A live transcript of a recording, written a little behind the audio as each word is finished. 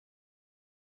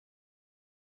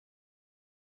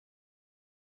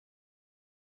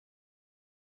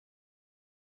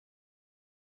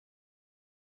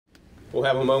We'll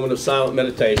have a moment of silent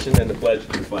meditation and the pledge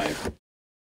of the flag.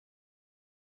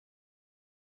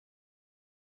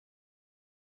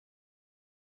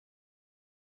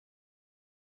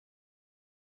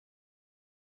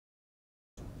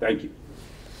 Thank you.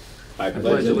 I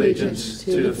pledge allegiance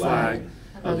to the flag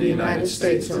of the United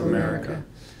States of America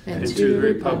and to the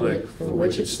republic for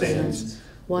which it stands,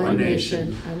 one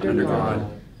nation, under God,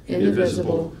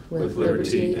 indivisible, with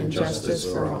liberty and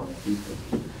justice for all.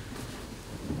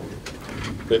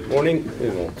 Good morning. We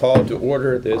will call to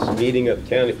order this meeting of the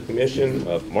County Commission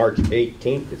of March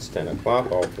 18th. It's 10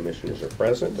 o'clock. All commissioners are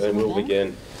present, and we'll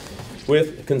begin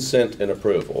with consent and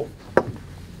approval.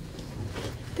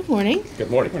 Good morning.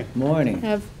 Good morning. Good morning. I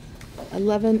have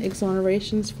 11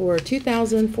 exonerations for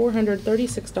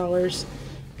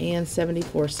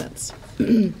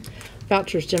 $2,436.74.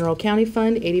 Vouchers: General County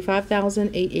Fund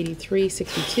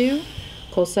 $85,883.62,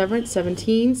 Coal Severance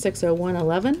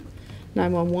 $17,601.11,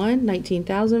 911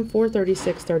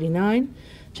 $19,436.39,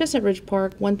 Chestnut Ridge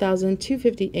Park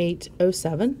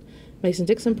 $1,258.07,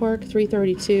 Mason-Dixon Park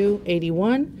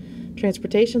 $332.81,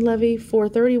 Transportation Levy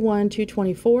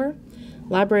 $431.224,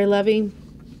 Library Levy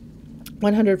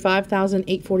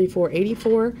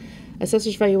 $105,844.84,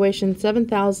 Assessor's Valuation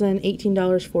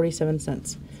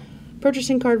 $7,018.47.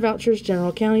 Purchasing Card Vouchers: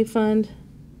 General County Fund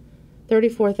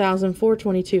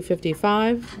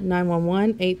 $34,422.55,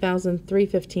 911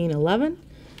 $8,315.11,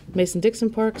 Mason-Dixon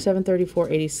Park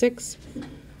 $734.86,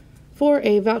 for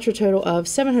a voucher total of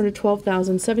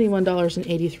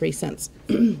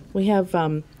 $712,071.83. We have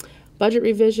budget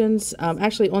revisions.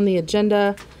 Actually, on the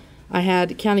agenda, I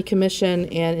had County Commission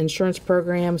and insurance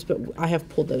programs, but I have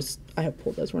pulled those.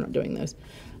 We're not doing those.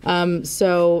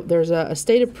 So there's a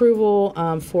state approval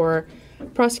for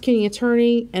prosecuting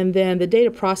attorney, and then the data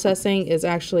processing is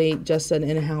actually just an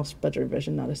in-house budget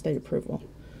revision, not a state approval.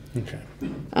 Okay.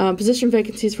 Position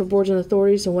vacancies for boards and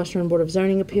authorities: in Western Board of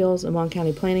Zoning Appeals, and Mon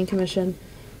County Planning Commission,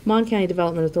 Mon County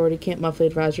Development Authority, Camp Muffley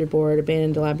Advisory Board,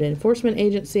 Abandoned Dilapidated Enforcement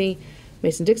Agency,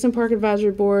 Mason-Dixon Park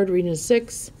Advisory Board, Region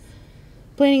 6,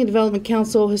 Planning and Development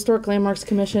Council, Historic Landmarks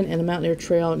Commission, and the Mountaineer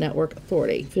Trail Network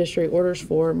Authority. Fiduciary orders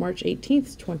for March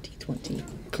 18th, 2020.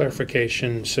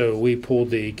 Clarification, so we pulled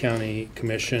the County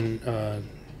Commission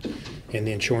and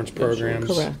the insurance programs.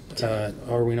 Correct.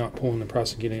 Are we not pulling the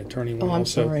prosecuting attorney one Oh, I'm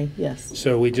also? sorry, yes.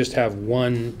 So we just have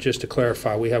one, just to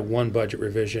clarify, we have one budget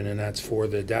revision, and that's for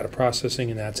the data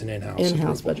processing, and that's an in-house.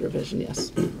 In-house approval. budget revision,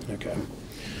 yes. Okay.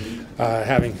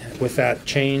 With that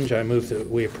change, I move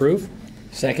that we approve.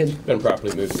 Second. Been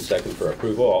properly moved and second for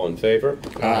approval. All in favor?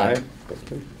 Aye.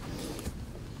 Thank you.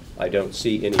 I don't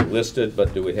see any listed,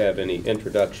 but do we have any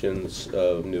introductions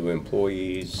of new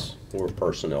employees or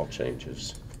personnel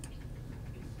changes?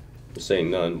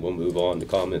 Seeing none, we'll move on to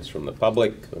comments from the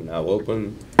public. I'm now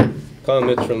open.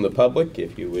 Comments from the public.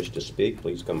 If you wish to speak,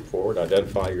 please come forward.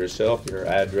 Identify yourself, your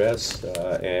address,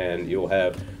 and you'll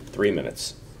have 3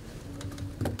 minutes.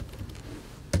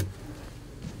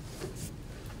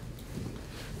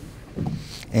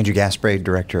 Andrew Gasbray,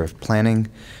 Director of Planning.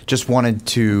 Just wanted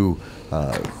to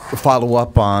follow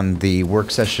up on the work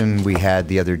session we had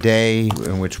the other day,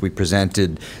 in which we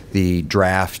presented the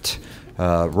draft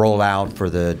rollout for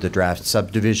the draft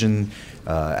subdivision.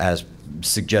 As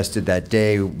suggested that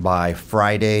day, by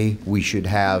Friday we should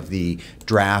have the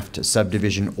draft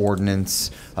subdivision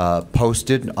ordinance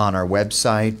posted on our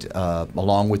website,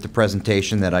 along with the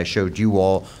presentation that I showed you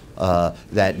all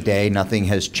that day. Nothing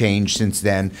has changed since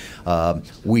then.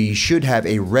 We should have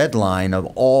a red line of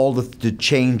all the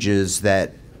changes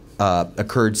that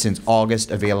occurred since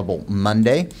August available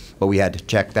Monday, but we had to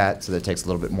check that, so that takes a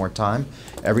little bit more time.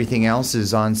 Everything else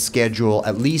is on schedule,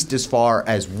 at least as far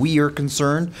as we are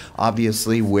concerned.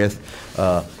 Obviously, with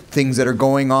things that are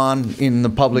going on in the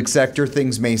public sector,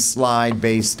 things may slide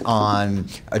based on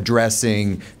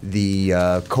addressing the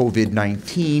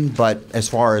COVID-19, but as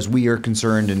far as we are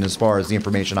concerned and as far as the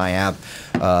information I have,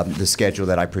 the schedule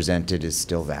that I presented is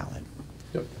still valid.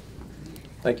 Yep.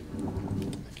 Thank you.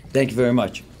 Thank you very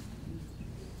much.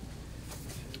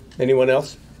 Anyone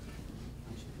else?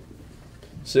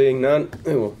 Seeing none,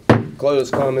 we will close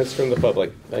comments from the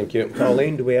public. Thank you.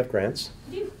 Colleen, do we have grants?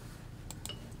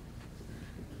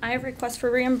 I have requests for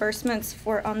reimbursements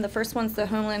for, the first one's the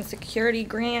Homeland Security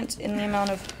Grant in the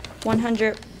amount of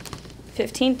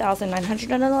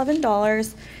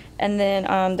 $115,911, and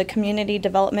then the Community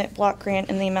Development Block Grant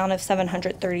in the amount of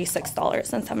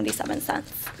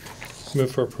 $736.77.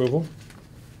 Move for approval.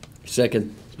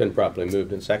 Second. It's been properly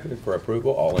moved and seconded for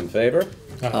approval. All in favor?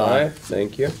 Aye.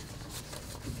 Thank you.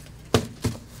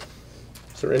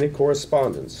 Is there any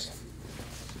correspondence?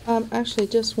 Actually,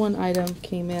 just one item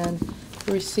came in.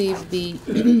 We received the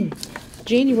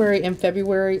January and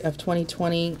February of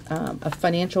 2020 of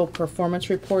financial performance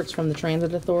reports from the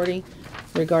Transit Authority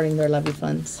regarding their levy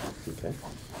funds. Okay.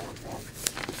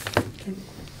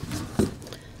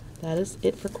 That is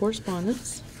it for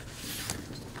correspondence.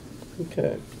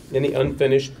 Okay. Any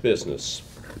unfinished business?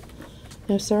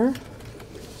 No, sir.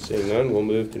 Seeing none, we'll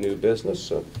move to new business.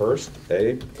 So first,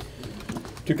 A,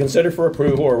 to consider for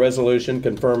approval a resolution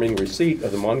confirming receipt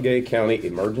of the Monongalia County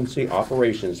Emergency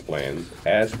Operations Plan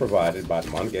as provided by the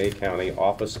Monongalia County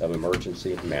Office of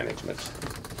Emergency Management.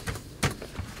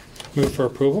 Move for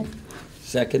approval.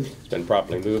 Second. It's been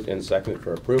properly moved and seconded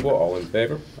for approval. All in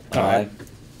favor? Aye.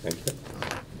 Thank you.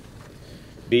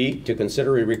 B, to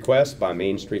consider a request by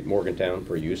Main Street Morgantown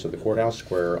for use of the courthouse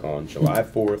square on July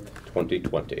 4th,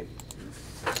 2020.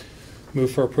 Move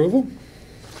for approval.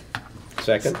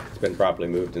 Second, it's been properly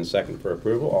moved and seconded for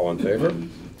approval. All in favor?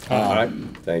 Aye.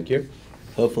 Thank you.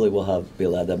 Hopefully we'll be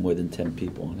allowed to have more than 10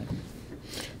 people on it.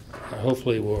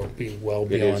 Hopefully we'll be well It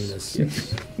beyond is,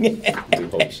 this. yes. We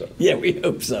hope so. Yeah, we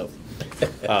hope so.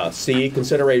 C,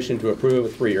 consideration to approve a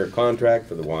 3-year contract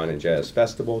for the Wine and Jazz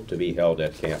Festival to be held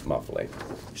at Camp Muffley.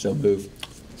 So move.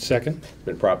 Second.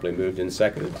 Been properly moved and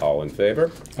seconded. All in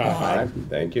favor? Aye.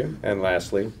 Thank you. And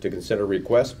lastly, to consider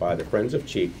request by the Friends of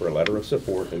Cheek for a letter of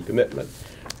support and commitment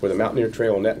for the Mountaineer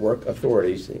Trail Network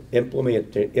Authority's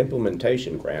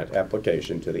implementation grant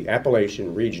application to the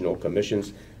Appalachian Regional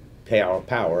Commission's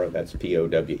Power, that's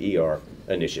POWER,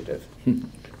 initiative.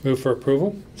 Move for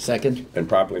approval. Second. Been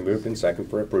properly moved and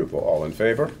seconded for approval. All in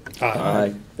favor?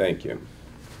 Aye. Thank you.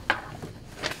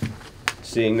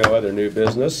 Seeing no other new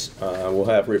business, we'll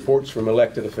have reports from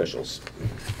elected officials.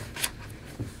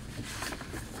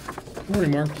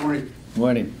 Morning, Mark.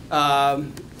 Morning.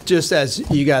 Just as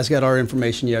you guys got our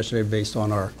information yesterday based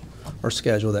on our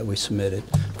schedule that we submitted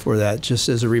for that, just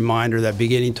as a reminder that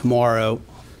beginning tomorrow,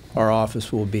 our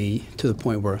office will be to the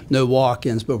point where no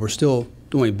walk-ins, but we're still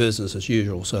doing business as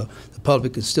usual. So the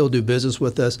public can still do business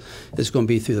with us. It's going to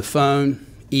be through the phone,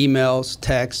 emails,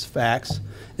 text, fax,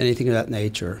 anything of that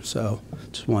nature. So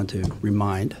just wanted to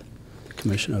remind the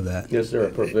commission of that. Is there a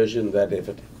provision that if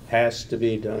it has to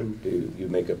be done, do you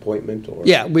make appointment or?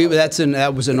 Yeah,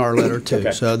 that was in our letter too.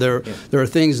 Okay. So there are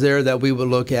things there that we would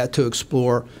look at to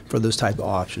explore for those type of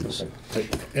options.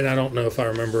 And I don't know if I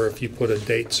remember if you put a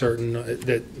date certain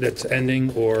that's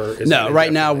ending or is No, it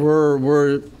right now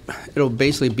indefinite? it'll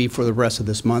basically be for the rest of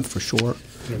this month for sure,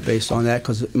 based on that,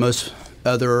 because most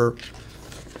other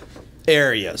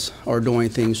areas are doing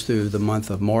things through the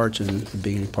month of March and the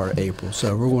beginning part of April.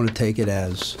 So we're going to take it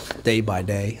as day by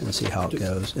day and see how it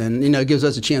goes. And, it gives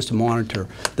us a chance to monitor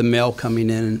the mail coming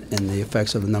in and the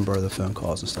effects of the number of the phone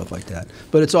calls and stuff like that.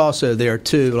 But it's also there,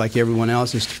 too, like everyone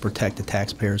else, is to protect the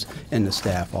taxpayers and the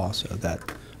staff also that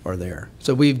are there.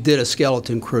 So we did a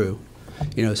skeleton crew,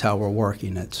 is how we're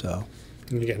working it, so.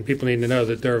 And again, people need to know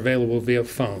that they're available via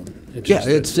phone. Yeah,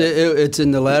 it's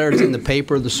in the letter, it's in the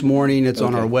paper this morning, it's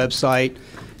on our website,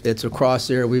 it's across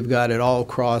there, we've got it all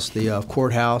across the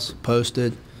courthouse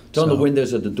posted. It's on the So-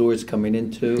 windows of the doors coming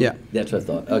into? Yeah. That's what I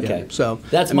thought. Okay. Yeah, so,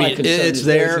 That's I my mean, concern, it's is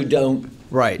there. those who don't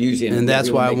Right, use it. and that's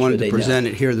we why I wanna make wanted sure to they present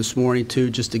know. it here this morning too,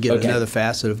 just to get Okay. another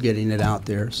facet of getting it out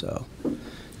there, so.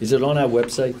 Is it on our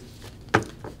website?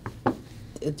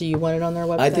 Do you want it on their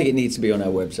website? I think it needs to be on our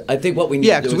website. I think what we need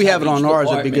Yeah, to do because is we have it on each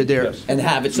ours, it'd be good there. department And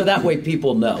have it, so that way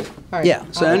people know. All right. Yeah,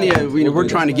 so I'll- we're do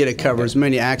trying to that. get it covered, as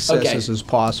many accesses Okay. as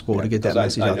possible to get that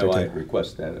Because message out I know I there too.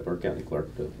 requested that of our county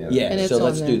clerk to. Yeah, And it's so on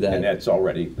let's there. do And that.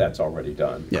 that's already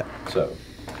done. Yeah. So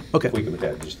Okay, if we could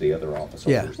have just the other office.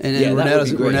 yeah, holders. and Yeah, then that would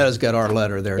be great. Renetta's got our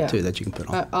letter there Yeah. too that you can put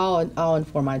on. I'll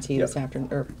inform IT this Yep. afternoon,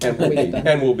 or And before we get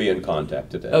done. we'll be in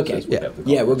contact today. Okay. since we Yeah. have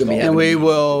the Yeah, we're gonna be conference And call. we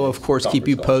will, of course, keep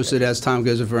you Conference call. posted as time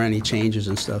goes for any changes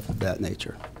and stuff of that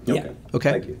nature. Yeah.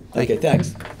 Okay? Thank you. Okay,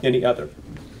 thanks. Any other?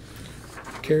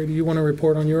 Carrie, do you want to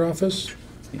report on your office?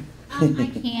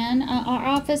 I can. Our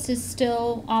office is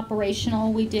still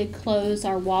operational. We did close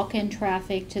our walk-in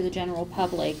traffic to the general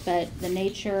public, but the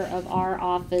nature of our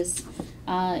office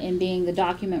in being the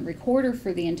document recorder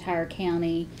for the entire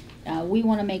county, we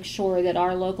want to make sure that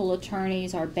our local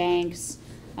attorneys, our banks,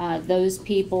 those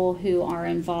people who are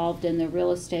involved in the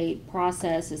real estate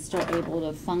process is still able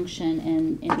to function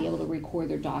and be able to record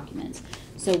their documents.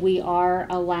 So we are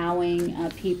allowing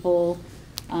people,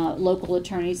 local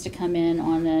attorneys, to come in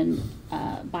on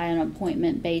by an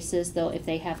appointment basis. Though if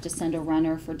they have to send a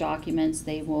runner for documents,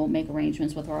 they will make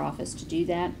arrangements with our office to do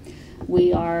that.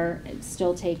 We are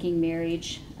still taking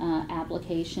marriage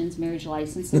applications, marriage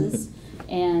licenses,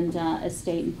 and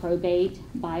estate and probate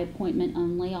by appointment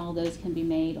only. All those can be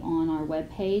made on our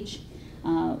webpage.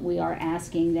 We are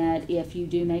asking that if you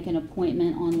do make an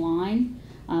appointment online,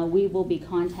 We will be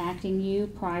contacting you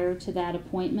prior to that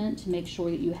appointment to make sure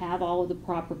that you have all of the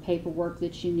proper paperwork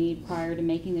that you need prior to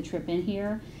making the trip in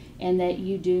here, and that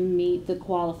you do meet the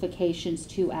qualifications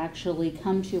to actually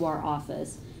come to our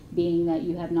office, being that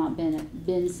you have not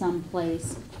been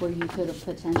someplace where you could have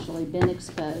potentially been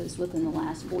exposed within the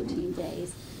last 14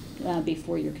 days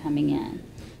before you're coming in.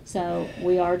 So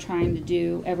we are trying to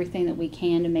do everything that we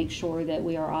can to make sure that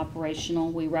we are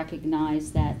operational. We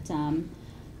recognize that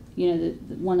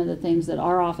one of the things that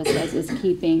our office does is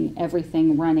keeping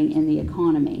everything running in the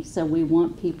economy. So we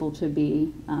want people to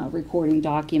be recording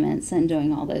documents and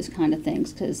doing all those kind of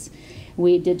things, because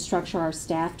we did structure our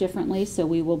staff differently. So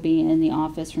we will be in the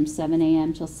office from 7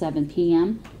 a.m. till 7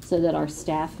 p.m. so that our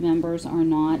staff members are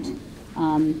not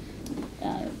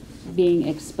being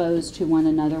exposed to one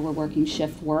another. We're working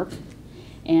shift work,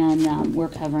 and we're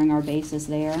covering our bases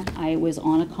there. I was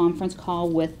on a conference call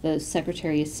with the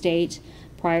Secretary of State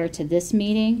prior to this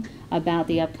meeting about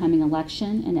the upcoming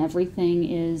election, and everything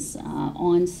is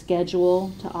on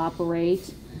schedule to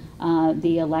operate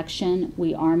the election.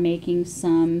 We are making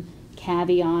some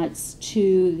caveats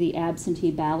to the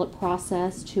absentee ballot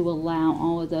process to allow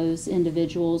all of those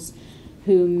individuals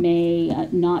who may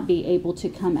not be able to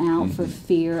come out for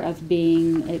fear of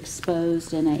being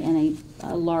exposed in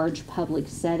a large public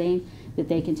setting, that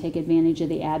they can take advantage of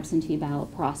the absentee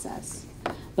ballot process.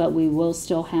 But we will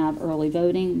still have early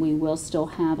voting. We will still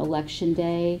have Election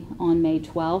Day on May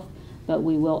 12th, but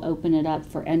we will open it up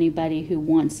for anybody who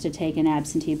wants to take an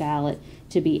absentee ballot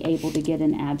to be able to get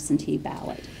an absentee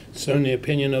ballot. So in the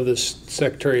opinion of the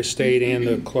Secretary of State and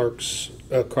the clerks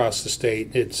across the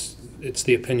state, it's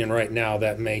the opinion right now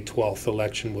that May 12th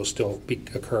election will still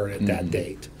occur at that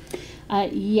date.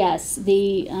 Yes,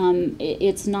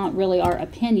 it's not really our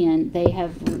opinion. They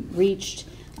have reached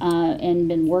and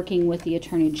been working with the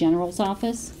Attorney General's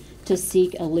office to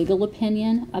seek a legal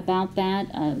opinion about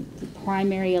that. The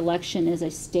primary election is a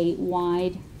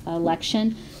statewide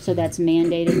election, so that's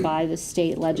mandated by the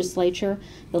state legislature.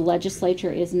 The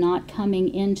legislature is not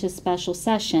coming into special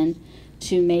session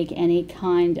to make any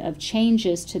kind of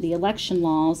changes to the election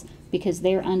laws, because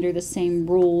they're under the same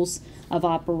rules of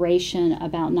operation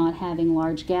about not having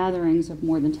large gatherings of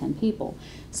more than 10 people.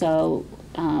 So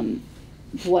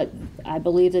what I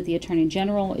believe that the Attorney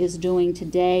General is doing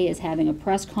today is having a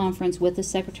press conference with the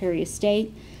Secretary of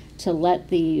State to let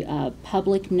the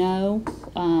public know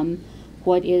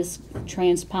what is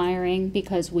transpiring,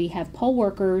 because we have poll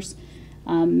workers.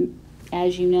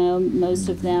 As you know, most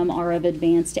of them are of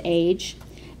advanced age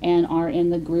and are in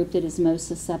the group that is most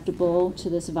susceptible to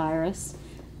this virus.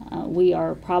 We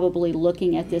are probably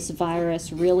looking at this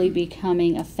virus really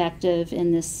becoming effective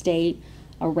in this state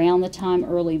around the time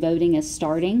early voting is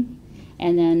starting,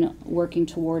 and then working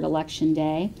toward Election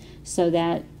Day. So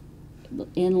that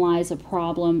in lies a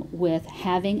problem with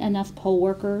having enough poll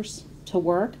workers to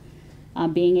work.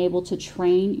 Being able to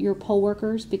train your poll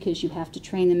workers, because you have to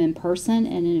train them in person,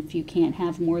 and if you can't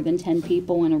have more than 10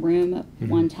 people in a room at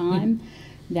one time,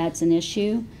 that's an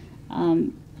issue.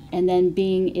 And then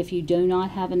if you do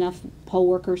not have enough poll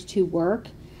workers to work,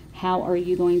 how are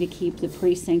you going to keep the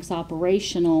precincts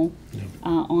operational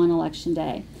on Election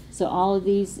Day? So all of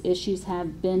these issues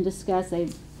have been discussed.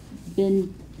 They've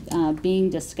been being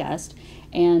discussed,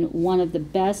 and one of the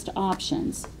best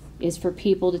options is for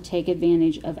people to take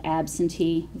advantage of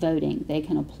absentee voting. They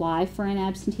can apply for an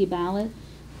absentee ballot,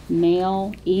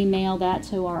 email that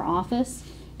to our office,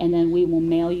 and then we will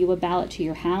mail you a ballot to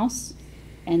your house,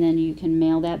 and then you can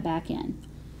mail that back in.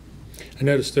 I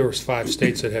noticed there was 5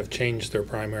 states that have changed their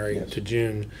primary to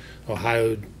June.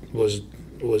 Ohio was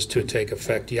to take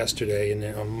effect yesterday, and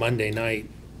then on Monday night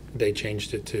they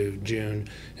changed it to June.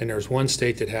 And there's one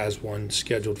state that has one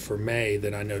scheduled for May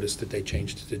that I noticed that they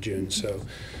changed it to June. So,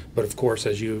 but of course,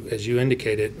 as you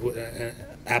indicated,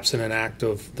 absent an act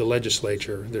of the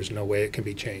legislature, there's no way it can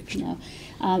be changed. No.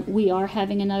 We are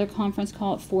having another conference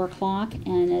call at 4 o'clock,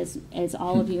 and as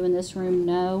all of you in this room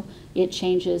know, it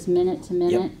changes minute to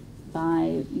minute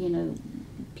by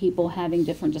people having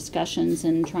different discussions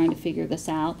and trying to figure this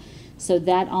out. So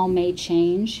that all may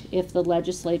change if the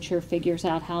legislature figures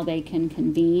out how they can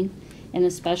convene in a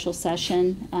special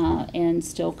session and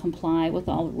still comply with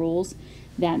all the rules.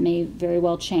 That may very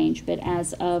well change. But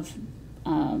as of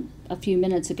a few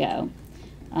minutes ago,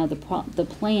 the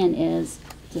plan is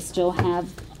to still have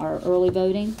our early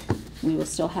voting. We will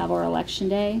still have our Election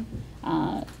Day.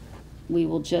 We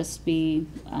will just be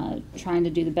trying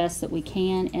to do the best that we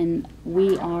can, and we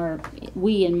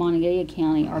in Monongalia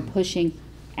County are pushing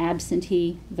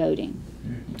absentee voting.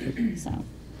 So,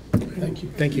 thank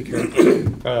you,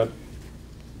 Karen.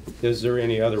 Is there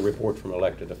any other report from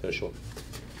elected official?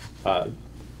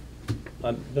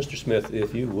 Mr. Smith,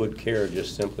 if you would care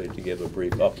just simply to give a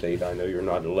brief update. I know you're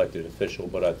not an elected official,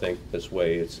 but I think this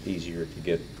way it's easier to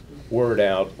get word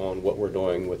out on what we're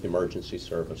doing with emergency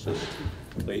services.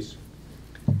 Please.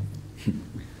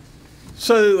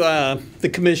 So the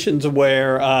commission's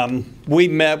aware. We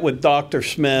met with Dr.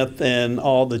 Smith and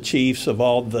all the chiefs of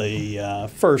all the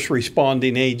first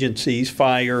responding agencies,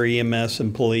 fire, EMS,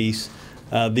 and police,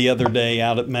 the other day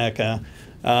out at Mecca.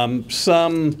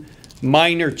 Some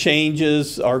minor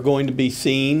changes are going to be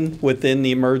seen within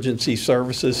the emergency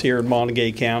services here in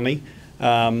Monongalia County.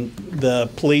 The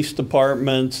police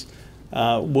departments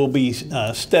will be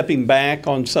stepping back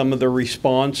on some of the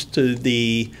response to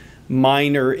the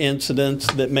minor incidents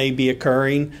that may be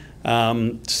occurring.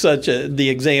 The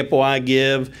example I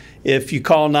give, if you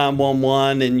call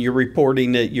 911 and you're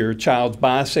reporting that your child's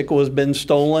bicycle has been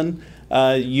stolen,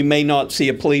 you may not see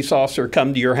a police officer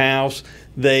come to your house.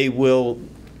 They will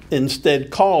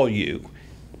instead call you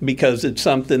because it's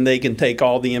something they can take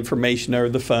all the information over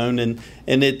the phone, and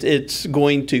it's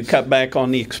going to cut back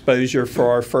on the exposure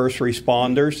for our first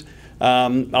responders.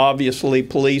 Obviously,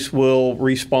 police will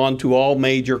respond to all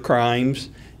major crimes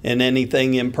and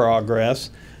anything in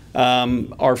progress.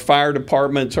 Our fire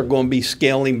departments are going to be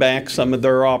scaling back some of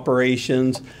their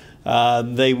operations.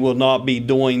 They will not be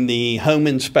doing the home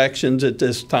inspections at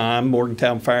this time.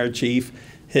 Morgantown Fire Chief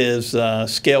has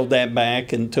scaled that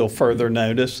back until further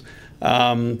notice.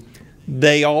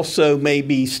 They also may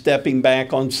be stepping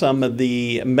back on some of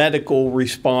the medical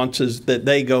responses that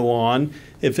they go on.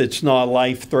 If it's not a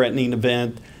life-threatening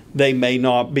event, they may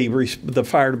not be, the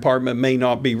fire department may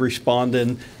not be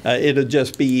responding. It'll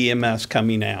just be EMS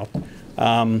coming out.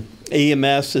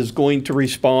 EMS is going to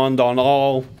respond on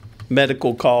all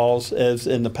medical calls as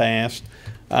in the past.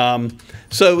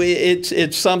 So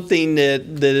it's something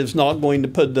that is not going to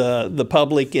put the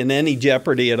public in any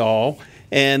jeopardy at all,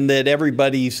 and that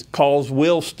everybody's calls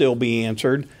will still be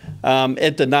answered.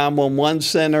 At the 911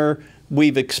 center,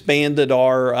 we've expanded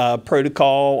our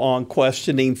protocol on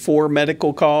questioning for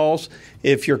medical calls.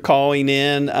 If you're calling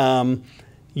in,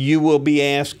 you will be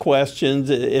asked questions.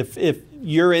 If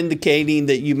you're indicating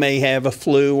that you may have a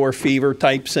flu or fever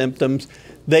type symptoms,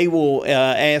 they will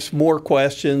ask more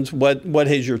questions. What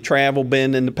has your travel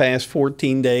been in the past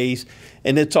 14 days?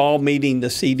 And it's all meeting the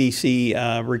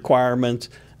CDC requirements.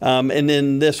 And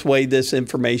then this way, this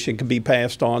information can be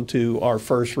passed on to our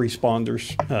first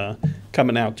responders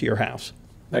coming out to your house.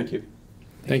 Thank you.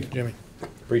 Thank you, Jimmy.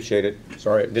 Appreciate it.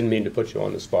 Sorry, I didn't mean to put you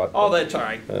on the spot. Oh, that's all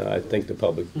right. I think the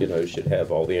public, should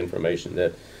have all the information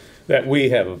that we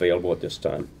have available at this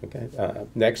time. Okay.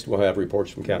 Next, we'll have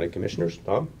reports from county commissioners.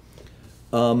 Tom?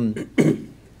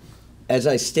 As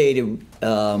I stated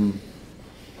and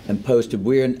posted,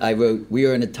 we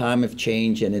are in a time of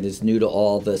change, and it is new to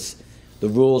all of us. The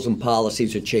rules and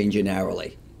policies are changing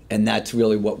hourly, and that's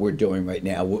really what we're doing right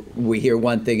now. We hear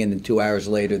one thing, and then 2 hours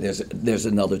later, there's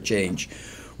another change.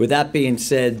 With that being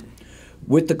said,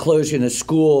 with the closing of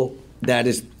school, that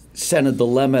has sent a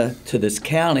dilemma to this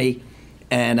county,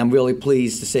 and I'm really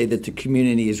pleased to say that the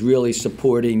community is really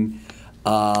supporting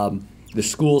the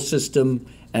school system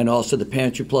and also the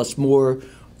Pantry Plus More.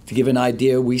 To give an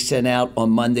idea, we sent out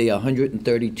on Monday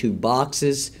 132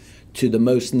 boxes to the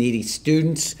most needy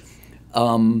students.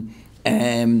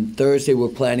 And Thursday we're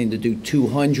planning to do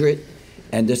 200.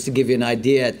 And just to give you an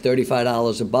idea, at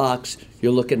 $35 a box,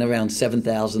 you're looking around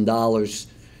 $7,000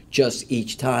 just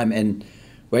each time. And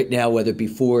right now, whether it be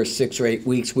 4, 6, or 8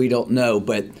 weeks, we don't know.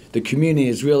 But the community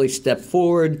has really stepped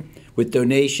forward with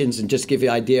donations. And just to give you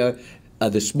an idea,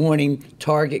 this morning,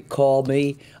 Target called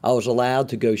me. I was allowed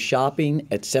to go shopping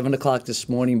at 7 o'clock this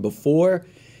morning before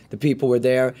the people were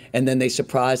there. And then they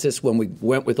surprised us when we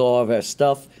went with all of our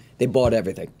stuff. They bought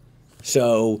everything.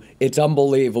 So it's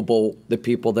unbelievable, the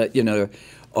people that,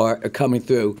 are coming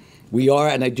through. We are,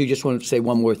 and I do just want to say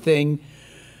one more thing.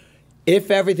 If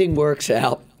everything works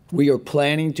out, we are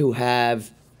planning to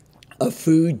have a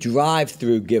food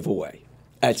drive-through giveaway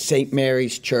at St.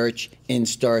 Mary's Church in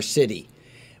Star City.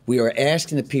 We are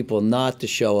asking the people not to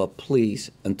show up,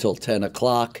 please, until 10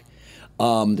 o'clock.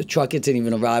 The truck isn't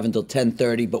even arrive until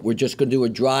 10:30, but we're just going to do a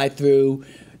drive-through.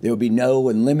 There will be no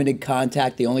unlimited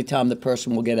contact. The only time the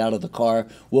person will get out of the car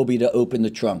will be to open the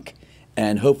trunk.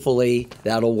 And hopefully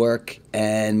that'll work.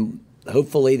 And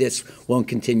hopefully this won't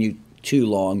continue too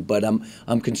long. But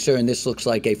I'm concerned this looks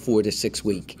like a 4 to 6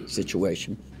 week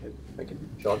situation. Thank you.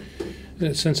 Sean?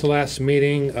 Since the last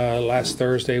meeting, last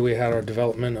Thursday, we had our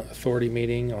Development Authority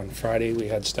meeting. On Friday, we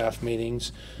had staff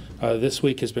meetings. This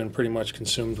week has been pretty much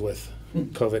consumed with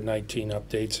COVID-19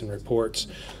 updates and reports.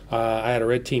 I had a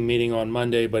red team meeting on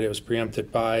Monday, but it was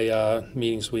preempted by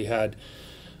meetings we had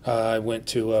I went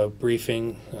to a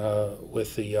briefing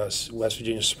with the West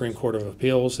Virginia Supreme Court of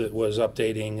Appeals that was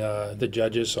updating the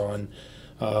judges on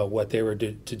what they were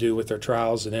to do with their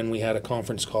trials, and then we had a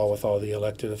conference call with all the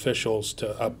elected officials to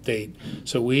update.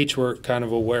 So we each were kind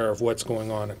of aware of what's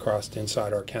going on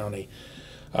inside our county.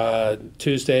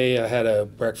 Tuesday, I had a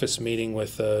breakfast meeting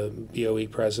with the BOE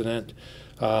president,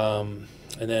 and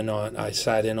then I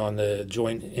sat in on the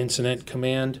Joint Incident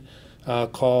Command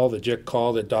call, the JIC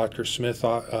call that Dr. Smith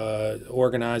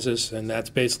organizes, and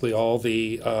that's basically all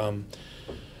the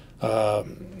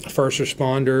first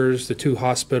responders, the 2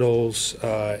 hospitals,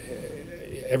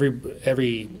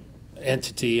 every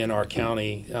entity in our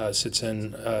county sits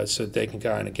in so that they can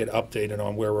kind of get updated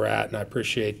on where we're at. And I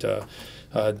appreciate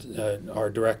our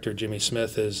director, Jimmy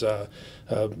Smith, is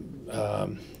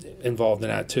involved in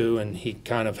that too, and he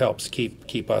kind of helps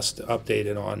keep us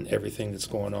updated on everything that's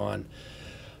going on.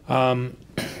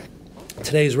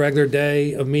 Today's regular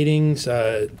day of meetings.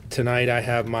 Tonight I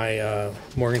have my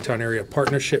Morgantown Area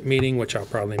Partnership meeting, which I'll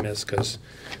probably miss because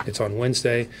it's on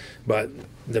Wednesday, but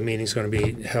the meeting's going to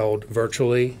be held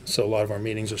virtually, so a lot of our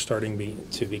meetings are starting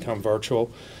to become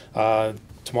virtual.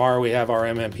 Tomorrow we have our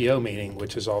MMPO meeting,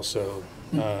 which is also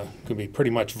going to be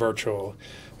pretty much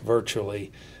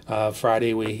virtually.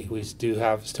 Friday we still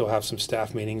have some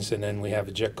staff meetings, and then we have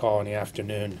a JIC call in the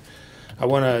afternoon. I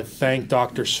want to thank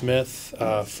Dr. Smith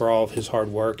for all of his hard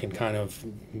work and kind of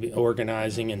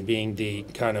organizing and being the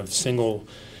kind of single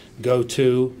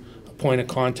go-to point of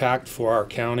contact for our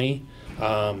county.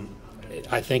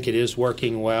 I think it is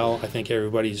working well. I think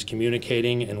everybody's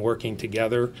communicating and working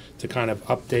together to kind of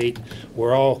update.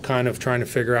 We're all kind of trying to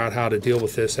figure out how to deal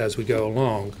with this as we go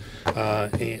along.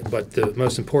 But the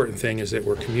most important thing is that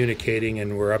we're communicating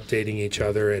and we're updating each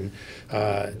other and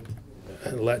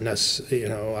letting us,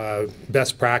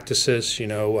 best practices,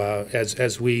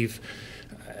 as we've,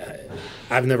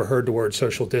 I've never heard the word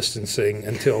social distancing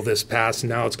until this past.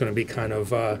 Now it's going to be kind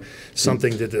of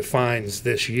something that defines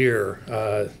this year.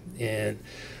 And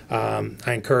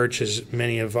I encourage as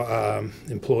many of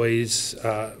employees.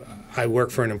 I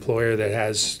work for an employer that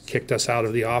has kicked us out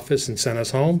of the office and sent us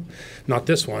home. Not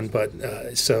this one, but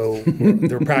so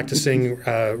they're practicing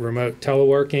remote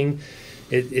teleworking.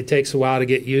 It takes a while to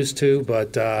get used to,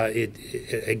 but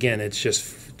again, it's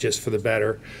just for the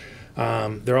better.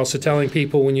 They're also telling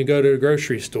people when you go to the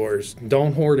grocery stores,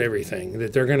 don't hoard everything,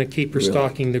 that they're going to keep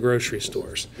restocking the grocery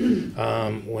stores.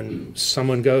 When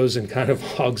someone goes and kind of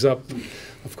hogs up,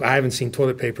 I haven't seen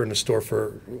toilet paper in the store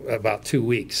for about 2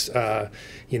 weeks. They're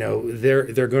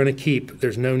going to keep,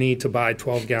 there's no need to buy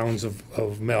 12 gallons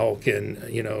of milk and,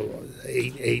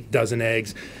 8 dozen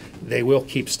eggs. They will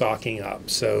keep stocking up.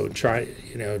 So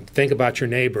think about your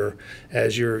neighbor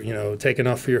as you're, take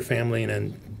enough for your family, and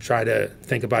then try to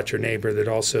think about your neighbor that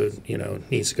also,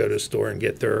 needs to go to the store and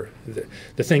get the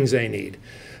things they need.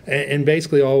 And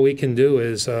basically all we can do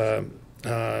is,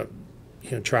 try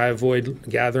to avoid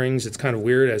gatherings. It's kind of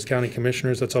weird as county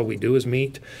commissioners. That's all we do is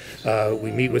meet.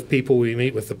 We meet with people. We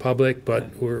meet with the public,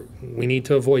 but we need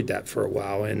to avoid that for a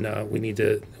while, and we need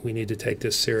to take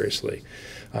this seriously.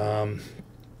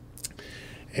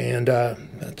 And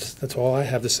that's all I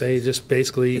have to say. Just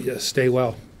basically stay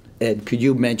well. Ed, could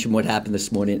you mention what happened this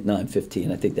morning at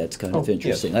 9:15? I think that's kind of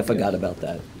interesting. Yes. I forgot about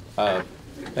that.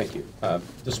 Thank you.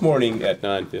 This morning at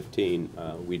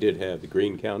 9:15, we did have the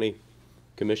Greene County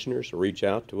Commissioners reach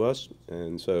out to us,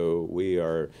 and so we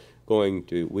were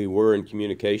in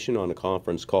communication on a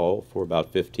conference call for about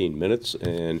 15 minutes,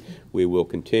 and we will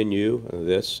continue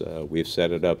this. We've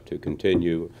set it up to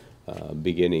continue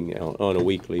beginning on a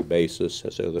weekly basis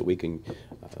so that we can,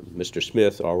 Mr.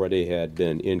 Smith already had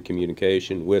been in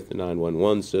communication with the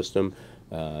 911 system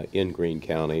in Greene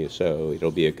County, so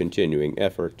it'll be a continuing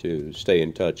effort to stay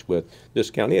in touch with this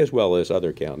county as well as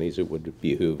other counties. It would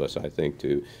behoove us, I think,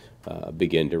 to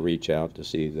begin to reach out to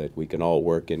see that we can all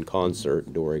work in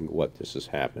concert during what this has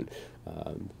happened.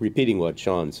 Repeating what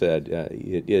Sean said,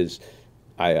 it is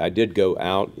I did go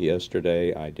out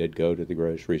yesterday. I did go to the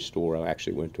grocery store. I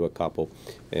actually went to a couple,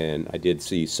 and I did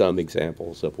see some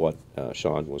examples of what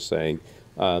Sean was saying.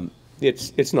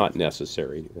 It's not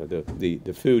necessary.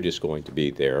 The food is going to be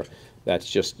there.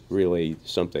 That's just really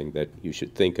something that you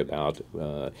should think about,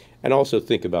 and also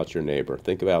think about your neighbor.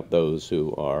 Think about those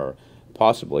who are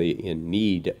possibly in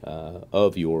need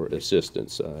of your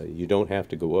assistance. You don't have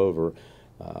to go over.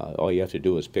 All you have to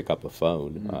do is pick up a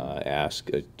phone, ask,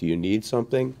 do you need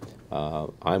something?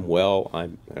 I'm well.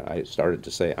 I started to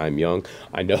say I'm young.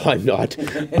 I know I'm not,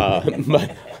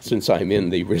 but, since I'm in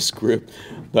the risk group,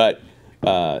 but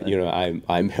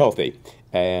I'm healthy.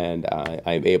 and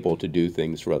I'm able to do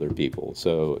things for other people.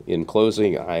 So in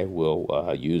closing, I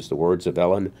will use the words of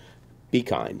Ellen, be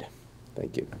kind.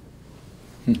 Thank you.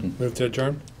 Move to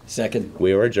adjourn? Second.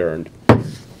 We are adjourned.